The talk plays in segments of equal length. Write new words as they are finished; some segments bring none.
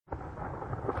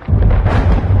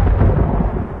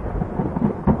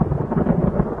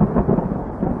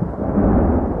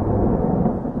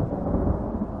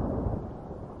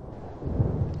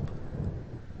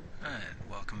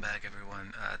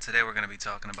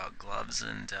talking about gloves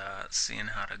and seeing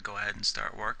how to go ahead and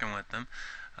start working with them.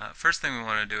 First thing we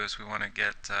want to do is we want to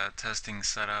get testing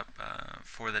set up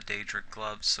for the Daedric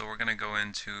gloves. So we're going to go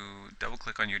into, double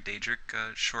click on your Daedric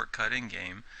shortcut in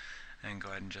game and go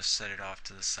ahead and just set it off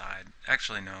to the side.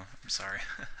 Actually no, I'm sorry.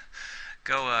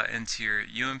 Go into your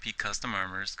UMP custom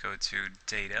armors, go to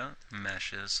data,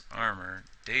 meshes, armor,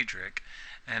 Daedric,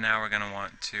 and now we're going to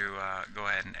want to go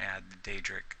ahead and add the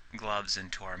Daedric gloves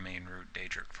into our main root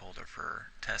Daedric folder for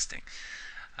testing.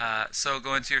 So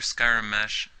go into your Skyrim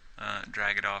mesh,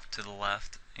 drag it off to the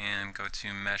left, and go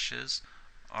to meshes,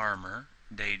 armor,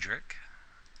 Daedric,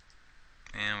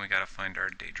 and we got to find our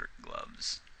Daedric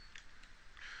gloves.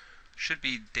 Should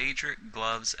be Daedric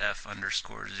gloves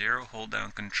F_0. Hold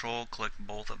down Control, click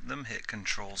both of them, hit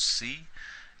Control C,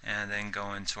 and then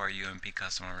go into our UMP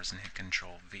custom armors and hit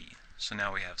Control V. So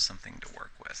now we have something to work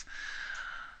with.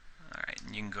 Alright,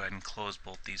 you can go ahead and close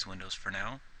both these windows for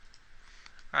now.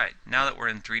 Alright, now that we're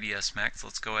in 3ds Max,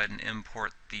 let's go ahead and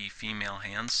import the female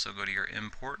hands. So go to your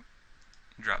import,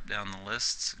 drop down the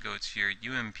lists, go to your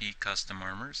UMP custom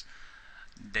armors,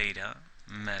 data,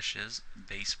 meshes,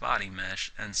 base body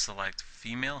mesh, and select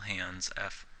female hands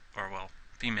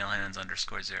female hands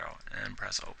 _0 and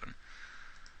press open.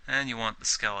 And you want the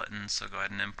skeleton, so go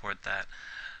ahead and import that.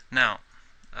 Now,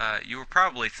 you were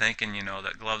probably thinking,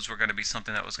 that gloves were going to be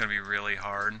something that was going to be really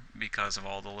hard because of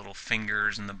all the little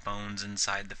fingers and the bones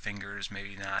inside the fingers,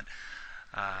 maybe not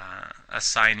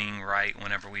assigning right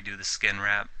whenever we do the skin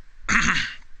wrap.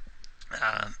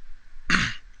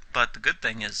 But the good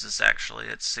thing is actually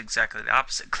it's exactly the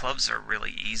opposite. Gloves are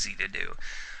really easy to do,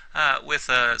 with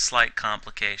slight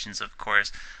complications, of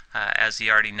course. As you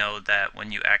already know that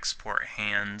when you export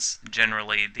hands,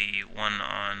 generally the one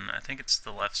on, I think it's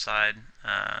the left side,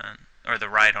 or the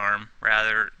right arm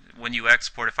rather, when you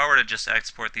export, if I were to just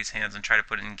export these hands and try to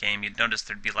put it in game, you'd notice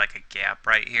there'd be like a gap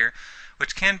right here,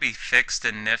 which can be fixed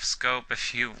in NIF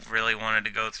if you really wanted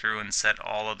to go through and set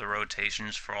all of the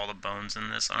rotations for all the bones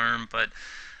in this arm, but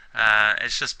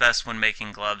it's just best when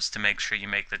making gloves to make sure you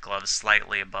make the gloves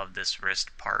slightly above this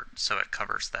wrist part so it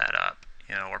covers that up,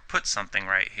 or put something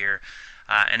right here.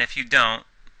 And if you don't,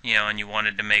 and you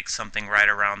wanted to make something right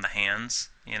around the hands,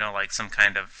 like some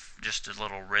kind of just a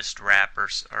little wrist wrap or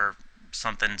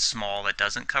something small that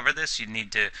doesn't cover this, you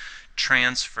need to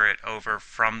transfer it over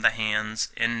from the hands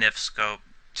in NIF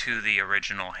to the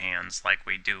original hands like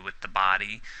we do with the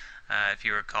body. If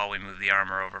you recall, we moved the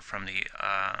armor over from the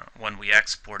one we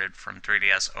exported from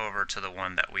 3ds over to the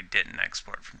one that we didn't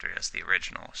export from 3ds, the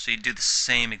original. So you do the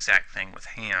same exact thing with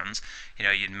hands.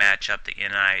 You'd match up the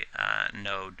ini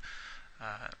node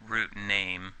root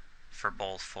name for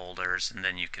both folders, and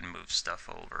then you can move stuff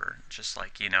over. Just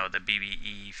like, the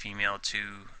BBE female to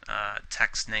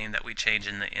text name that we change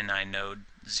in the ini node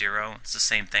 0. It's the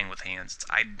same thing with hands. It's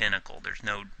identical. There's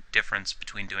no difference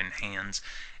between doing hands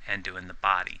and doing the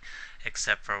body,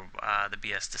 except for the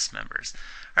BS dismembers.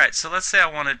 Alright, so let's say I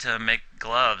wanted to make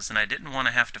gloves and I didn't want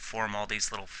to have to form all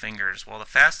these little fingers. Well, the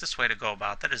fastest way to go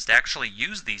about that is to actually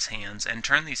use these hands and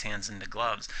turn these hands into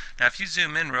gloves. Now, if you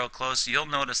zoom in real close, you'll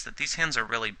notice that these hands are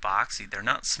really boxy. They're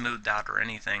not smoothed out or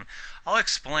anything. I'll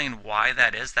explain why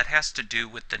that is. That has to do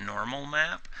with the normal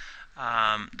map.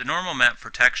 The normal map for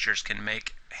textures can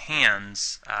make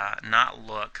hands not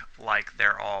look like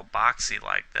they're all boxy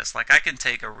like this. Like I can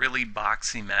take a really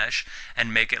boxy mesh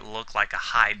and make it look like a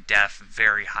high def,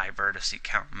 very high vertex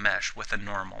count mesh with a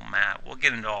normal map. We'll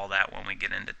get into all that when we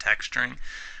get into texturing.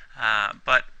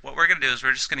 But what we're going to do is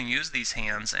we're just going to use these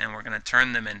hands and we're going to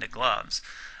turn them into gloves.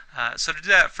 So to do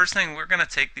that, first thing, we're going to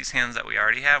take these hands that we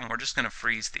already have and we're just going to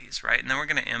freeze these, right? And then we're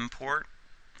going to import.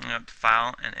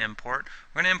 File and import.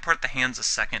 We're going to import the hands a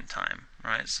second time,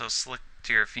 right? So select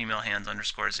to your female hands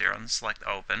 _0 and select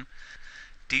open.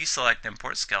 Deselect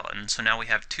import skeleton. So now we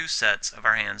have two sets of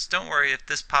our hands. Don't worry, if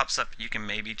this pops up, you can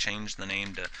maybe change the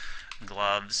name to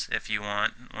gloves if you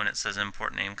want when it says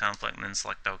import name conflict, and then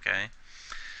select OK.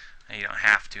 You don't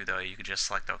have to, though. You could just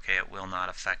select OK. It will not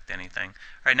affect anything.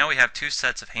 Alright, now we have two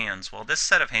sets of hands. Well, this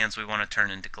set of hands we want to turn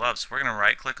into gloves. So we're going to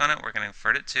right click on it. We're going to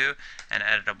convert it to an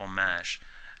editable mesh.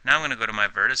 Now I'm going to go to my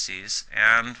vertices,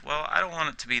 and, well, I don't want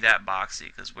it to be that boxy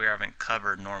because we haven't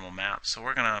covered normal maps. So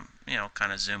we're going to,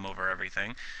 kind of zoom over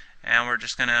everything. And we're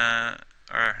just going to,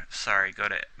 go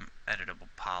to editable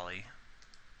poly,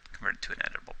 convert it to an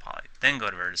editable poly. Then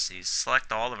go to vertices,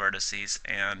 select all the vertices,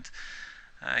 and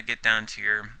get down to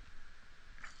your,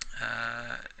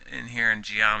 in here in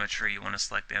geometry, you want to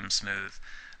select M smooth.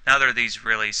 Now there are these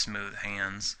really smooth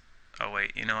hands. Oh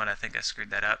wait, you know what, I think I screwed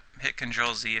that up. Hit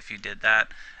Control Z if you did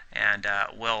that, and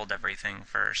weld everything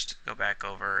first. Go back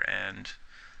over and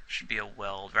should be a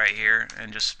weld right here,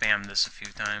 and just spam this a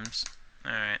few times.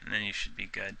 Alright, and then you should be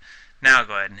good. Now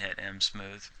go ahead and hit M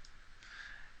smooth.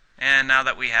 And now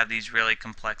that we have these really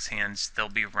complex hands, they'll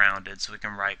be rounded, so we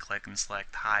can right click and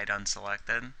select hide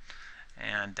unselected.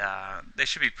 And they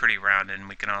should be pretty rounded, and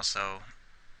we can also,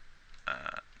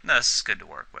 this is good to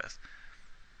work with.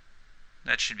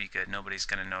 That should be good. Nobody's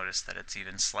going to notice that it's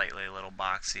even slightly a little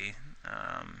boxy.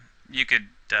 You could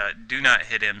do not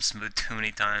hit M smooth too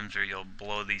many times or you'll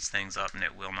blow these things up and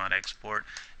it will not export.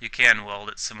 You can weld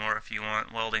it some more if you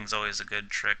want. Welding's always a good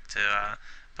trick to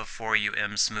before you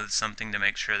M smooth something to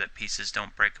make sure that pieces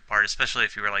don't break apart, especially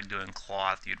if you were like doing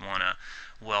cloth. You'd want to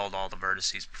weld all the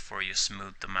vertices before you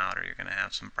smooth them out or you're going to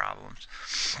have some problems.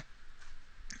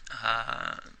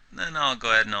 Then I'll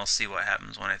go ahead and I'll see what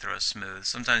happens when I throw a smooth.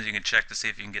 Sometimes you can check to see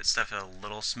if you can get stuff a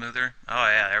little smoother. Oh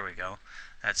yeah, there we go.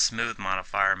 That smooth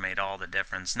modifier made all the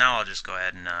difference. Now I'll just go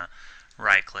ahead and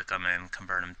right click them and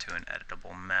convert them to an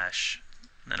editable mesh.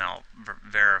 Then I'll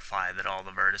verify that all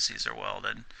the vertices are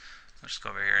welded. I'll just go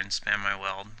over here and spam my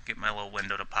weld, get my little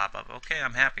window to pop up. Okay,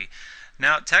 I'm happy.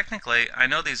 Now technically, I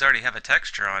know these already have a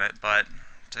texture on it, but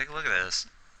take a look at this.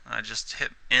 I just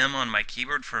hit M on my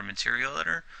keyboard for a material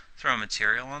editor, throw a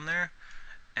material on there,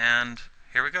 and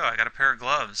here we go. I got a pair of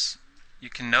gloves. You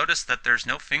can notice that there's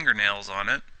no fingernails on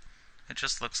it. It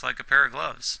just looks like a pair of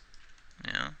gloves.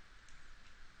 Yeah.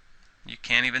 You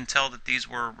can't even tell that these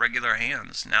were regular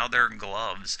hands. Now they're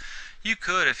gloves. You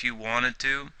could, if you wanted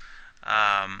to,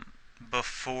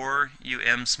 before you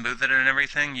M smooth it and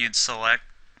everything, you'd select,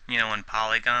 in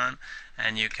polygon,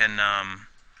 and you can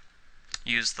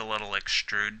use the little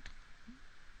extrude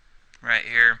right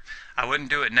here. I wouldn't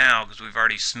do it now because we've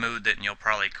already smoothed it and you'll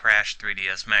probably crash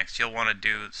 3ds Max. You'll want to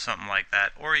do something like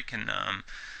that, or you can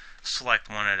select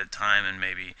one at a time and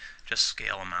maybe just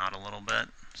scale them out a little bit.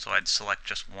 So I'd select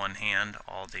just one hand,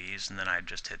 all these, and then I'd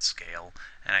just hit scale,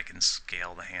 and I can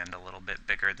scale the hand a little bit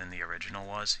bigger than the original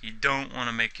was. You don't want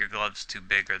to make your gloves too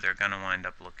big or they're going to wind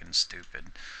up looking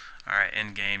stupid. Alright,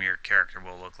 in game your character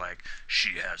will look like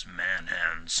she has man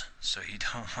hands, so you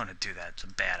don't want to do that. It's a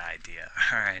bad idea.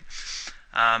 Alright.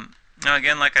 Now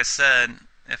again, like I said,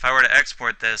 if I were to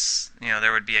export this,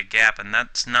 there would be a gap, and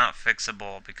that's not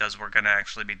fixable because we're going to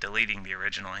actually be deleting the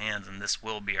original hands, and this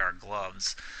will be our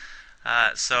gloves.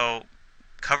 So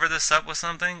cover this up with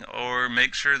something, or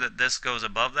make sure that this goes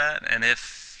above that, and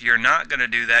if you're not going to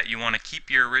do that, you want to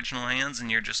keep your original hands, and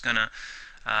you're just going to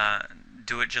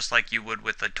do it just like you would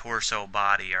with the torso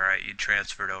body. Alright, you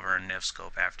transfer it over in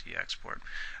Nifscope after you export.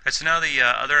 Alright, so now the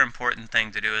other important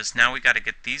thing to do is now we got to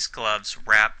get these gloves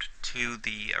wrapped to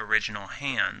the original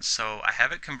hands. So I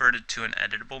have it converted to an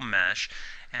editable mesh,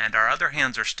 and our other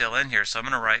hands are still in here, so I'm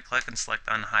going to right click and select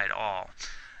unhide all.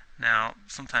 Now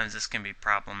sometimes this can be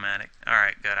problematic.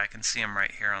 Alright, good, I can see them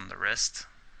right here on the wrist.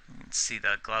 You can see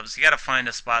the gloves. You got to find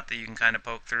a spot that you can kind of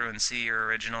poke through and see your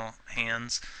original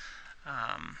hands.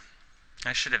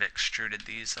 I should have extruded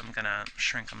these. I'm going to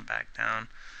shrink them back down.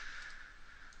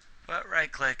 But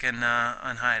right click and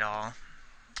unhide all.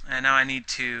 And now I need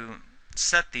to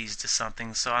set these to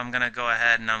something, so I'm going to go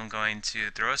ahead and I'm going to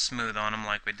throw a smooth on them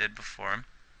like we did before.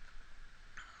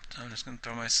 So I'm just going to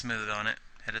throw my smooth on it,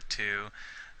 hit a 2,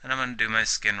 and I'm going to do my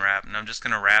skin wrap, and I'm just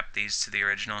going to wrap these to the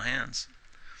original hands.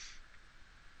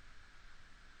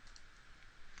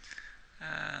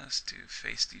 Let's do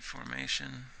face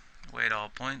deformation. Weight all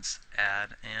points, add,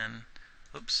 and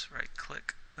oops, right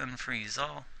click, then freeze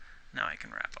all. Now I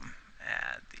can wrap them.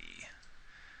 Add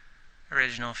the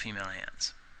original female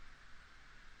hands.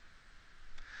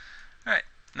 Alright,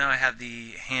 now I have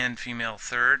the hand female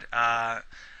third. Now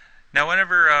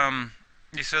whenever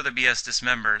you throw the BS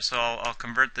dismember, so I'll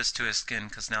convert this to a skin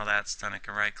because now that's done. I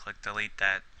can right click, delete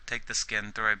that, take the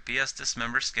skin, throw a BS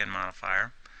dismember skin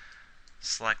modifier.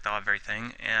 Select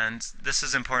everything, and this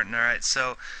is important. Alright,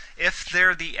 so if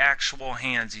they're the actual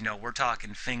hands, we're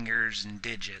talking fingers and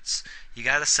digits, you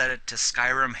gotta set it to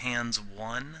Skyrim hands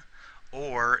 1,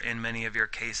 or in many of your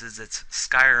cases it's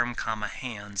Skyrim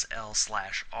hands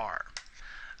L/R.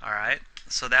 Alright,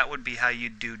 so that would be how you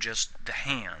do just the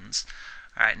hands.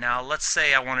 Alright, now let's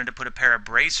say I wanted to put a pair of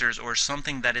bracers or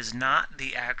something that is not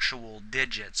the actual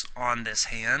digits on this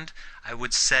hand. I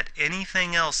would set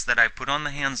anything else that I put on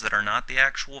the hands that are not the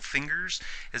actual fingers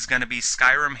is going to be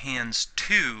Skyrim hands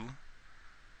 2,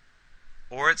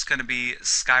 or it's going to be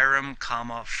Skyrim,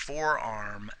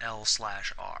 forearm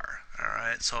L/R.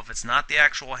 Alright, so if it's not the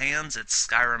actual hands, it's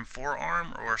Skyrim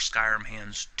forearm or Skyrim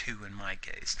hands 2 in my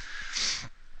case.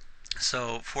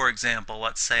 So, for example,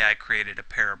 let's say I created a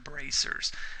pair of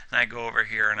bracers, and I go over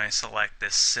here and I select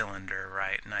this cylinder,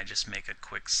 right, and I just make a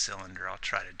quick cylinder. I'll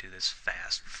try to do this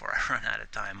fast before I run out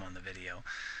of time on the video.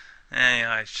 And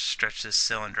I stretch this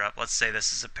cylinder up. Let's say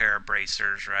this is a pair of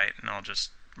bracers, right? And I'll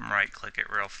just right click it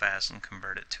real fast and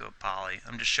convert it to a poly.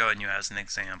 I'm just showing you as an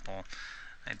example.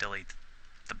 I delete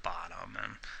the bottom,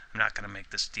 and I'm not going to make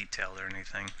this detailed or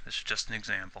anything. This is just an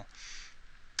example.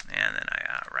 And then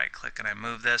I right click and I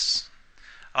move this.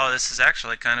 Oh, this is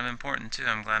actually kind of important too.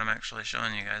 I'm glad I'm actually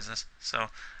showing you guys this. So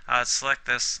select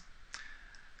this.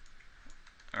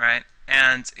 Alright,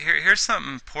 and here's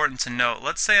something important to note.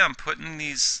 Let's say I'm putting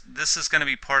these, this is going to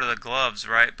be part of the gloves,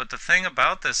 right? But the thing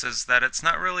about this is that it's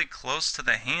not really close to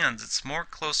the hands. It's more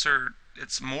closer,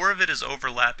 it's more of it is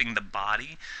overlapping the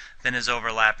body than is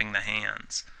overlapping the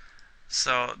hands.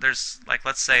 So there's, like,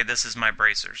 let's say this is my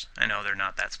bracers. I know they're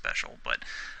not that special, but,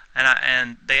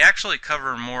 and they actually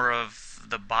cover more of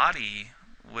the body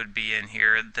would be in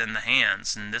here than the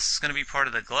hands. And this is going to be part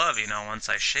of the glove, you know, once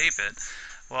I shape it.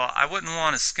 Well, I wouldn't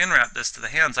want to skin wrap this to the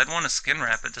hands. I'd want to skin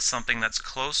wrap it to something that's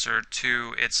closer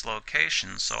to its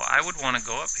location. So I would want to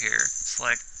go up here,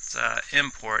 select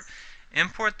import,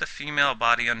 import the female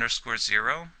body underscore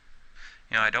 0.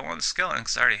 You know, I don't want the skeleton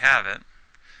because I already have it.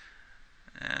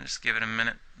 And just give it a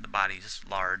minute. The body's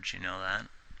large, you know that.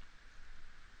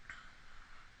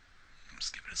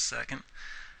 Just give it a second.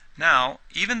 Now,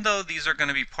 even though these are going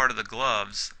to be part of the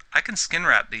gloves, I can skin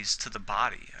wrap these to the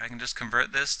body. I can just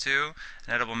convert this to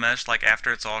an editable mesh, like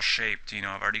after it's all shaped. You know,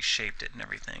 I've already shaped it and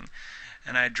everything.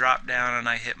 And I drop down and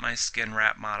I hit my skin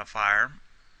wrap modifier.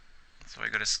 So I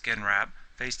go to skin wrap,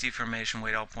 face deformation,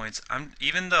 weight all points.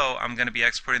 Even though I'm going to be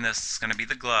exporting this, it's going to be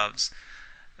the gloves.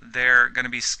 They're going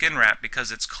to be skin wrapped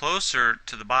because it's closer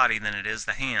to the body than it is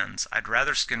the hands. I'd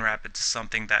rather skin wrap it to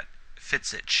something that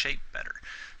fits its shape better.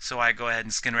 So I go ahead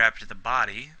and skin wrap it to the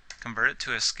body, convert it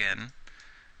to a skin,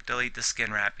 delete the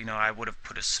skin wrap. You know, I would have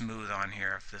put a smooth on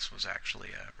here if this was actually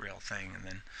a real thing, and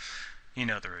then you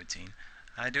know the routine.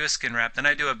 I do a skin wrap, then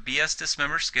I do a BS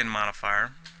dismember skin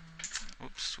modifier,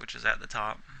 oops, which is at the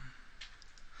top,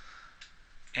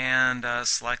 and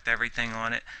select everything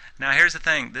on it. Now here's the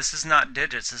thing, this is not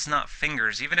digits, this is not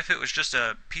fingers. Even if it was just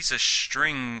a piece of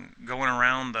string going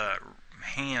around the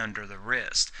hand or the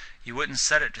wrist, you wouldn't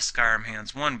set it to Skyrim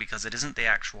hands 1 because it isn't the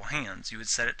actual hands. You would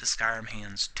set it to Skyrim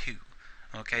hands 2.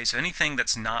 Okay, so anything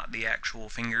that's not the actual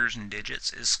fingers and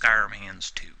digits is Skyrim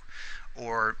hands 2.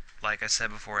 Or, like I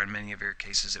said before, in many of your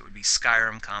cases, it would be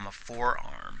Skyrim,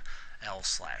 forearm,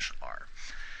 L/R.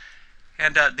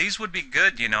 And these would be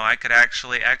good, you know. I could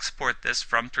actually export this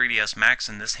from 3ds Max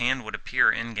and this hand would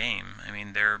appear in-game. I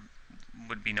mean, there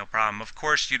would be no problem. Of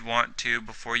course, you'd want to,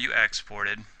 before you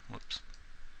exported,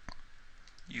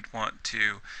 you'd want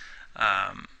to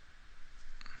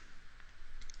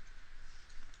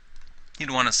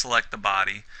select the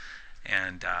body,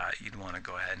 and you'd want to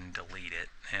go ahead and delete it,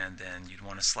 and then you'd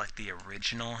want to select the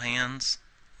original hands,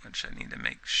 which I need to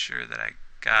make sure that I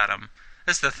got them.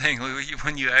 That's the thing,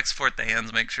 when you export the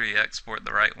hands, make sure you export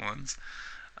the right ones.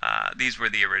 These were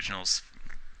the originals,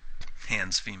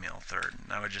 hands female third.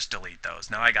 I would just delete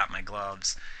those. Now I got my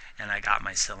gloves and I got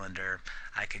my cylinder.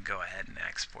 I could go ahead and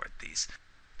export these.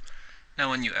 Now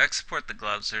when you export the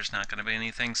gloves, there's not going to be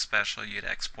anything special. You'd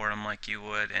export them like you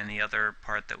would any other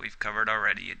part that we've covered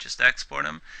already. You'd just export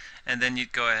them, and then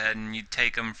you'd go ahead and you'd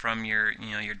take them from your,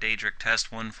 your Daedric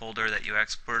Test 1 folder that you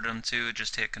exported them to.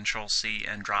 Just hit Control-C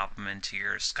and drop them into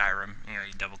your Skyrim.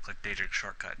 You double-click Daedric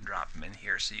shortcut and drop them in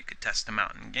here so you could test them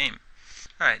out in game.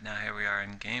 Alright, now here we are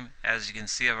in game. As you can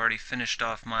see, I've already finished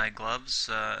off my gloves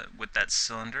with that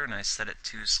cylinder, and I set it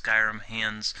to Skyrim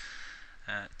hands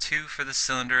 2 for the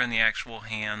cylinder, and the actual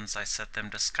hands, I set them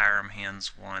to Skyrim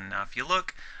hands 1. Now if you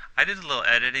look, I did a little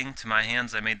editing to my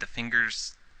hands. I made the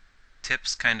fingers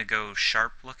tips kind of go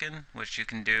sharp looking, which you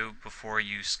can do before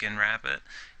you skin wrap it.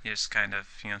 You just kind of,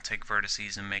 take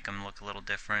vertices and make them look a little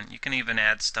different. You can even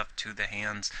add stuff to the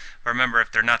hands. But remember,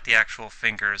 if they're not the actual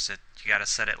fingers, you got to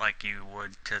set it like you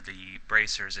would to the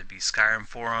bracers. It'd be Skyrim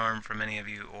forearm for many of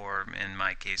you, or in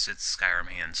my case, it's Skyrim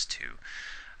hands 2.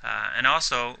 And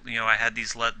also, I had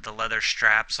the leather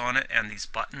straps on it, and these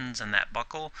buttons and that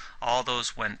buckle. All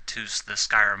those went to the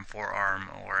Skyrim forearm,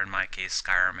 or in my case,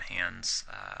 Skyrim hands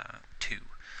 2.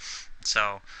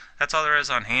 So that's all there is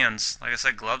on hands. Like I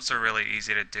said, gloves are really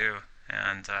easy to do,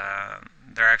 and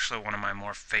they're actually one of my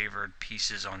more favored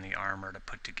pieces on the armor to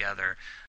put together.